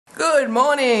Good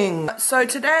morning. So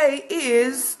today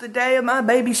is the day of my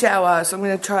baby shower, so I'm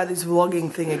going to try this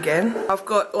vlogging thing again. I've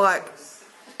got like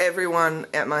everyone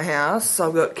at my house. So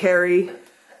I've got Kerry,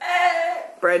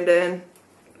 Brendan,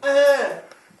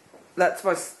 that's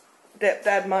my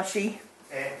stepdad Mushy,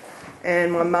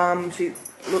 and my mum. She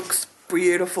looks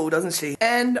beautiful, doesn't she?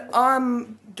 And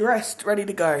I'm dressed, ready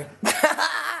to go.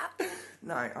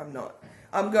 No, I'm not.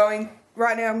 I'm going,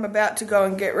 right now I'm about to go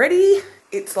and get ready.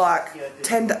 It's like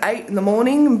 10 to 8 in the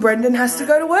morning and Brendan has to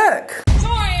go to work.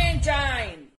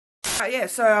 CheyanneJane! Yeah,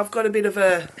 so I've got a bit of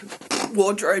a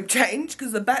wardrobe change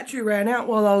because the battery ran out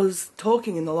while I was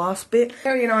talking in the last bit.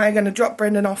 Kerry and I are going to drop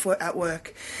Brendan off at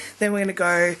work. Then we're going to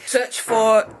go search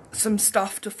for some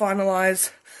stuff to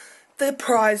finalise the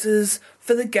prizes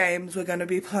for the games we're going to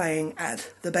be playing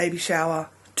at the baby shower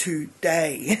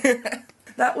today.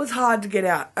 That was hard to get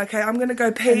out. Okay, I'm going to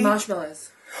go pee. And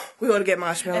marshmallows. We ought to get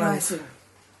marshmallows. And icing.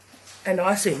 And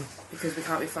icing. Because we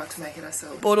can't be fucked to make it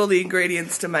ourselves. Bought all the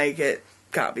ingredients to make it.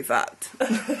 Can't be fucked.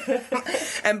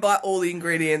 And by all the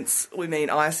ingredients, we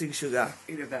mean icing sugar.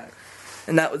 Eat a bag.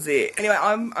 And that was it. Anyway,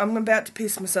 I'm about to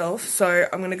piss myself, so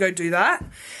I'm going to go do that.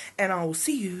 And I will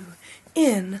see you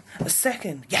in a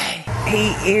second. Yay!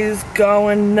 He is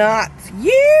going nuts.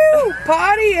 You!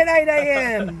 Party at 8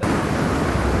 AM.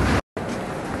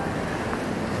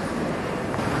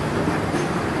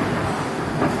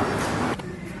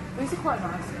 These are quite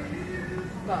nice,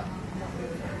 but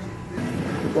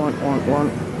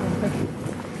Want.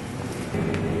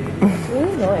 it's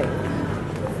really annoying.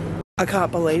 I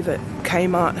can't believe it.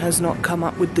 Kmart has not come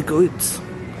up with the goods.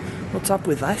 What's up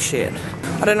with that shit?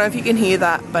 I don't know if you can hear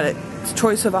that, but it's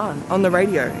Troye Sivan on the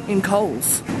radio in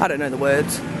Coles. I don't know the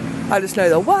words. I just know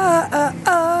the wah.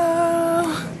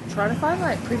 Trying to find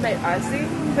like pre-made icing,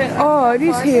 but Oh, it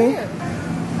is here.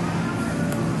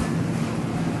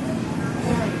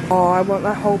 Oh, I want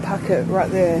that whole packet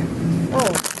right there. Oh,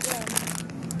 yeah.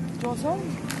 Do you want some?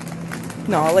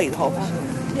 No, I'll eat the whole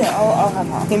packet. Yeah, I'll have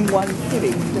half. In one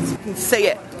sitting. Just you can see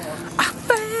it. I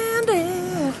found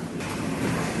it.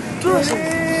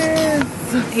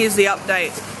 Delicious. Here's the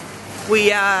update.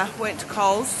 We went to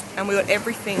Coles and we got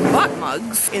everything but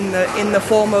mugs in the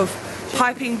form of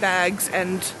piping bags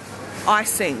and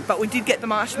icing. But we did get the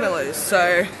marshmallows,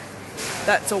 so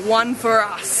that's a 1 for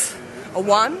us. A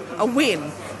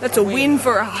win. That's a win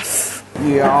for us.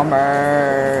 Yummy.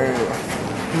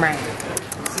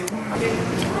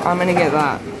 I'm gonna get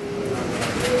that.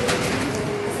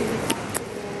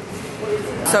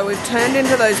 So we've turned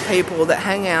into those people that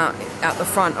hang out the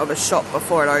front of a shop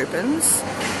before it opens.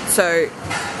 So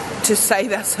to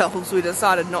save ourselves, we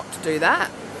decided not to do that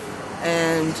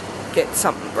and get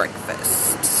something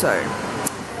breakfast. So,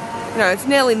 you know, it's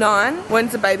nearly 9.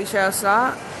 When's the baby shower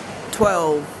start?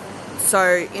 12.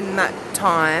 So in that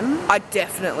time, I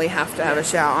definitely have to have a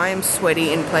shower. I am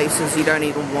sweaty in places you don't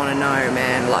even want to know,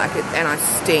 man. Like it, and I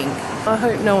stink. I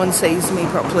hope no one sees me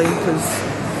properly because,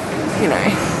 you know,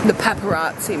 the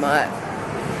paparazzi might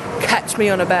catch me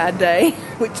on a bad day,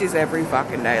 which is every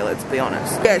fucking day, let's be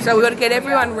honest. Yeah, so we've got to get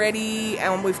everyone ready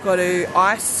and we've got to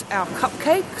ice our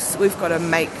cupcakes. We've got to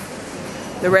make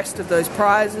the rest of those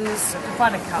prizes.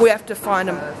 We have to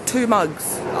find 2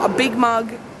 mugs, a big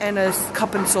mug and a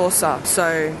cup and saucer.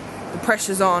 So the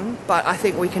pressure's on, but I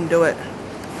think we can do it.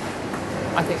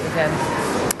 I think we can.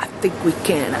 I think we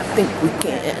can. I think we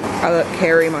can. I got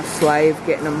Kerry, my slave,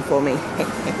 getting them for me.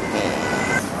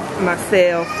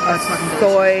 Myself, a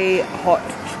soy hot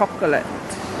chocolate.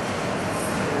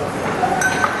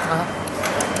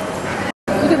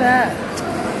 Look at that.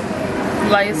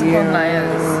 Layers upon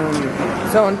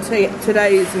layers. So on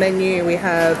today's menu we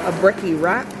have a brekkie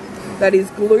wrap that is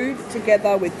glued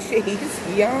together with cheese.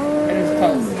 Yum! It is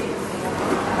cold.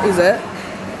 Is it?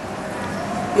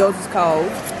 Yours is cold?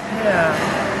 Yeah.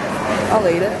 I'll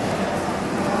eat it.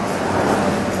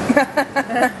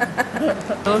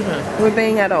 We're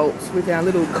being adults with our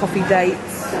little coffee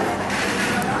dates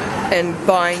and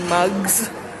buying mugs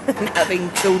and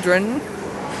having children.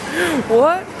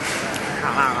 What?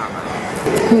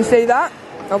 Can you see that?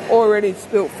 I've already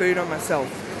spilt food on myself.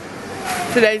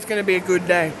 Today's going to be a good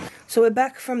day. So we're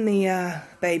back from the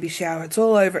baby shower. It's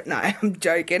all over. No, I'm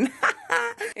joking.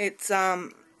 It's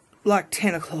like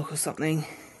 10 o'clock or something.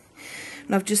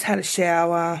 And I've just had a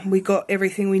shower. We got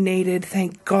everything we needed,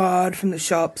 thank God, from the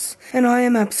shops. And I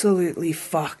am absolutely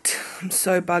fucked. I'm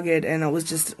so buggered and it was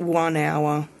just 1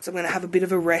 hour. So I'm going to have a bit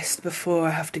of a rest before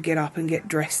I have to get up and get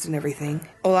dressed and everything.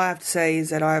 All I have to say is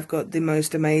that I've got the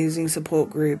most amazing support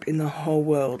group in the whole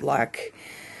world. Like,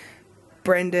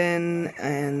 Brendan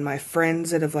and my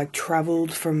friends that have like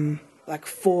travelled from like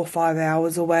 4 or 5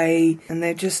 hours away, and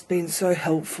they've just been so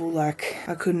helpful. Like,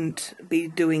 I couldn't be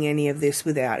doing any of this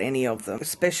without any of them,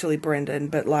 especially Brendan,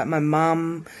 but like my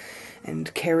mum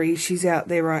and Kerry, she's out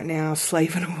there right now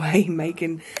slaving away,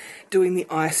 doing the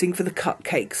icing for the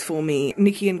cupcakes for me.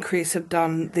 Nikki and Chris have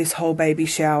done this whole baby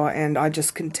shower, and I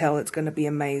just can tell it's going to be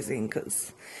amazing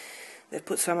because they've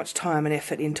put so much time and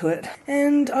effort into it.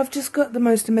 And I've just got the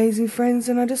most amazing friends,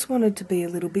 and I just wanted to be a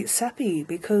little bit sappy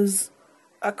because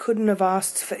I couldn't have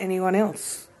asked for anyone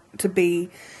else to be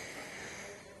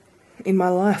in my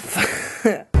life.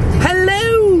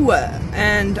 Hello!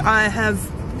 And I have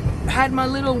had my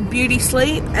little beauty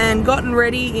sleep and gotten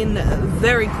ready in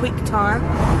very quick time,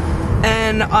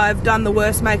 and I've done the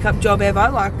worst makeup job ever.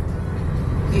 Like,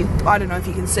 I don't know if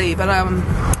you can see, but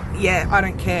yeah, I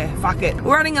don't care, fuck it.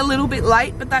 We're running a little bit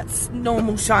late, but that's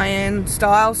normal Cheyenne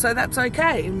style, so that's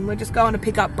okay. And we're just going to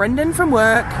pick up Brendan from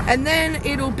work, and then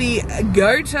it'll be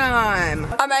go time.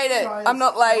 I made it. I'm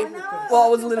not late. Well, I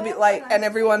was a little bit late and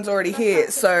everyone's already here,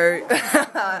 so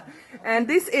and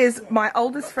this is my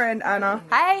oldest friend, Anna.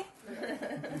 Hey.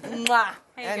 Mwah.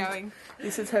 How you going?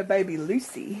 This is her baby,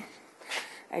 Lucy.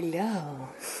 Hello.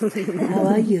 How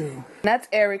are you? That's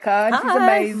Erica, and she's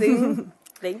amazing.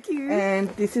 Thank you. And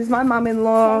this is my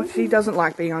mum-in-law. She doesn't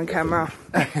like being on camera.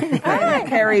 And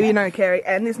Kerry, you know Kerry.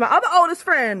 And this is my other oldest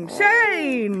friend,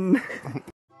 Shane.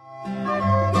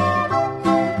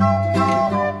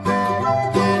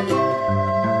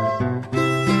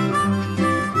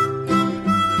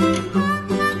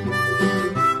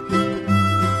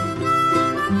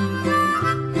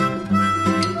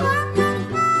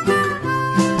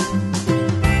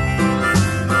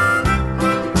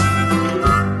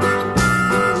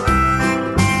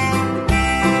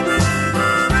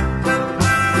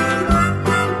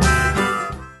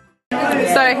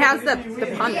 So how's the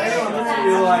punch?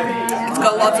 It's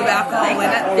got lots of alcohol in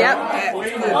it. Yep. Yeah,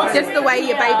 it's good. Just the way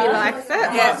your baby likes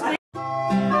it? Yeah.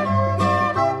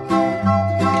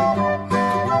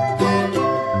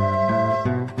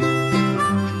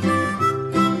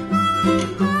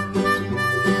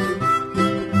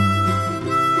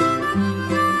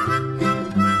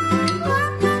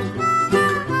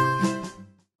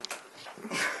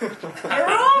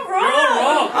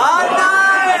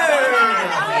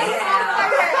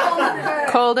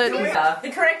 Called it. The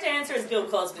correct answer is Bill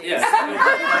Cosby. Yes.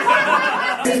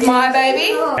 This is my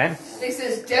baby. Okay. This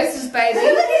is Jess's baby.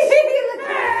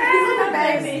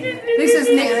 This is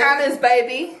Nick Anna's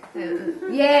baby.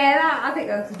 Yeah, I think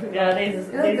that's good. Yeah, these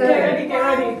are get ready, get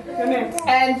ready. Go next.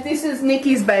 And this is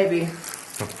Nikki's baby.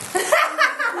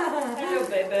 Hello,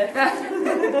 baby.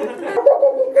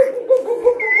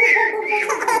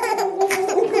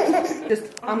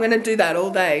 I'm gonna do that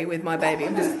all day with my baby.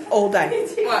 Just all day.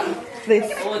 What?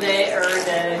 This. All day, every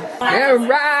day. You're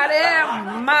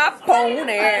riding my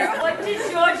pony. What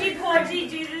did Georgie Porgy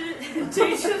do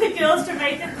to the girls to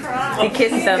make them cry? You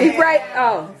kissed them. He's great.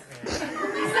 Oh.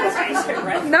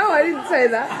 No, I didn't say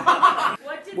that.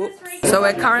 So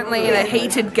we're currently in a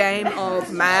heated game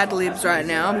of Mad Libs right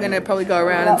now. I'm going to probably go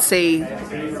around and see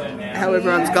how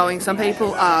everyone's going. Some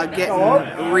people are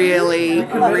getting really,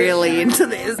 really into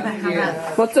this.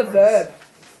 What's a verb?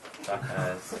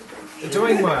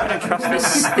 Doing work. I don't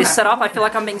trust this setup. I feel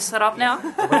like I'm being set up now.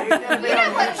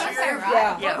 Yeah.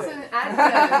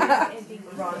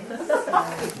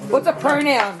 What's a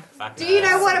pronoun? Do you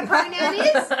know what a pronoun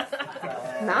is?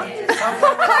 No. I'm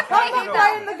not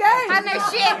playing the game. I know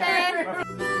shit, man.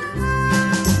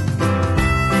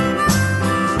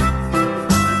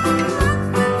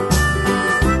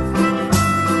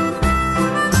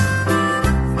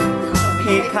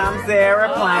 Here comes the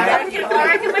aeroplane.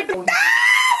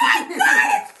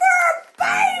 It's for a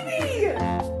baby!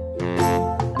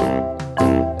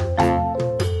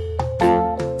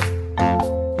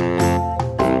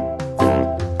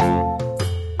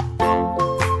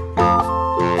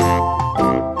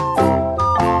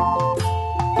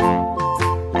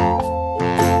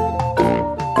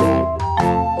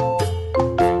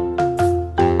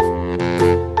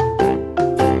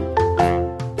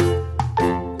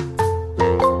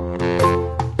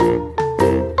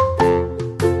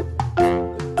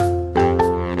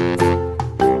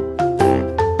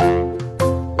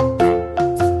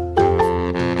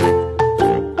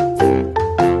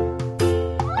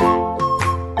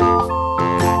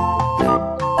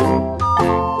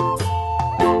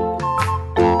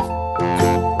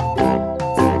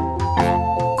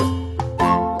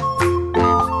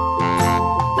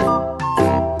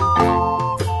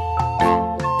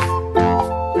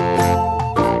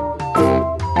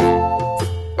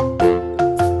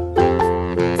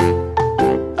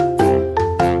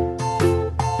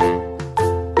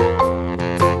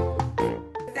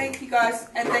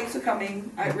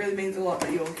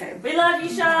 Okay. We love you,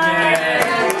 Cheyanne.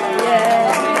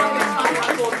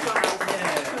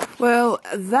 Well,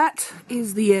 that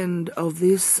is the end of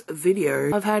this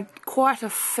video. I've had quite a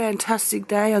fantastic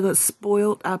day. I got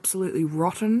spoilt, absolutely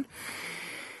rotten.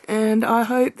 And I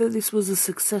hope that this was a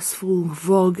successful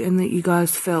vlog and that you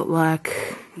guys felt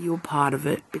like you're part of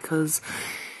it, because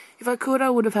if I could, I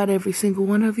would have had every single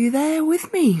one of you there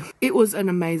with me. It was an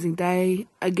amazing day.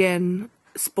 Again,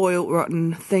 spoiled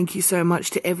rotten. Thank you so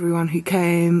much to everyone who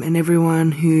came and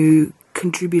everyone who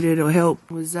contributed or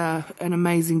helped. It was an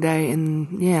amazing day,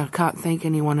 and yeah, I can't thank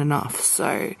anyone enough.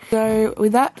 So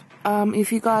with that,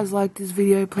 if you guys liked this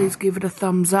video, please give it a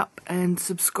thumbs up and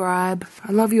subscribe.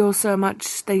 I love you all so much.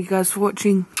 Thank you guys for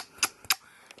watching.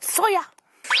 See ya!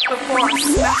 Before I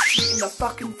smash you in the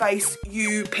fucking face,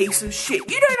 you piece of shit.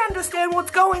 You don't understand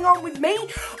what's going on with me.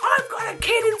 I've got a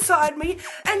kid inside me,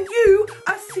 and you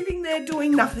are sitting there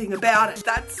doing nothing about it.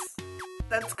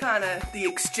 That's kind of the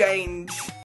exchange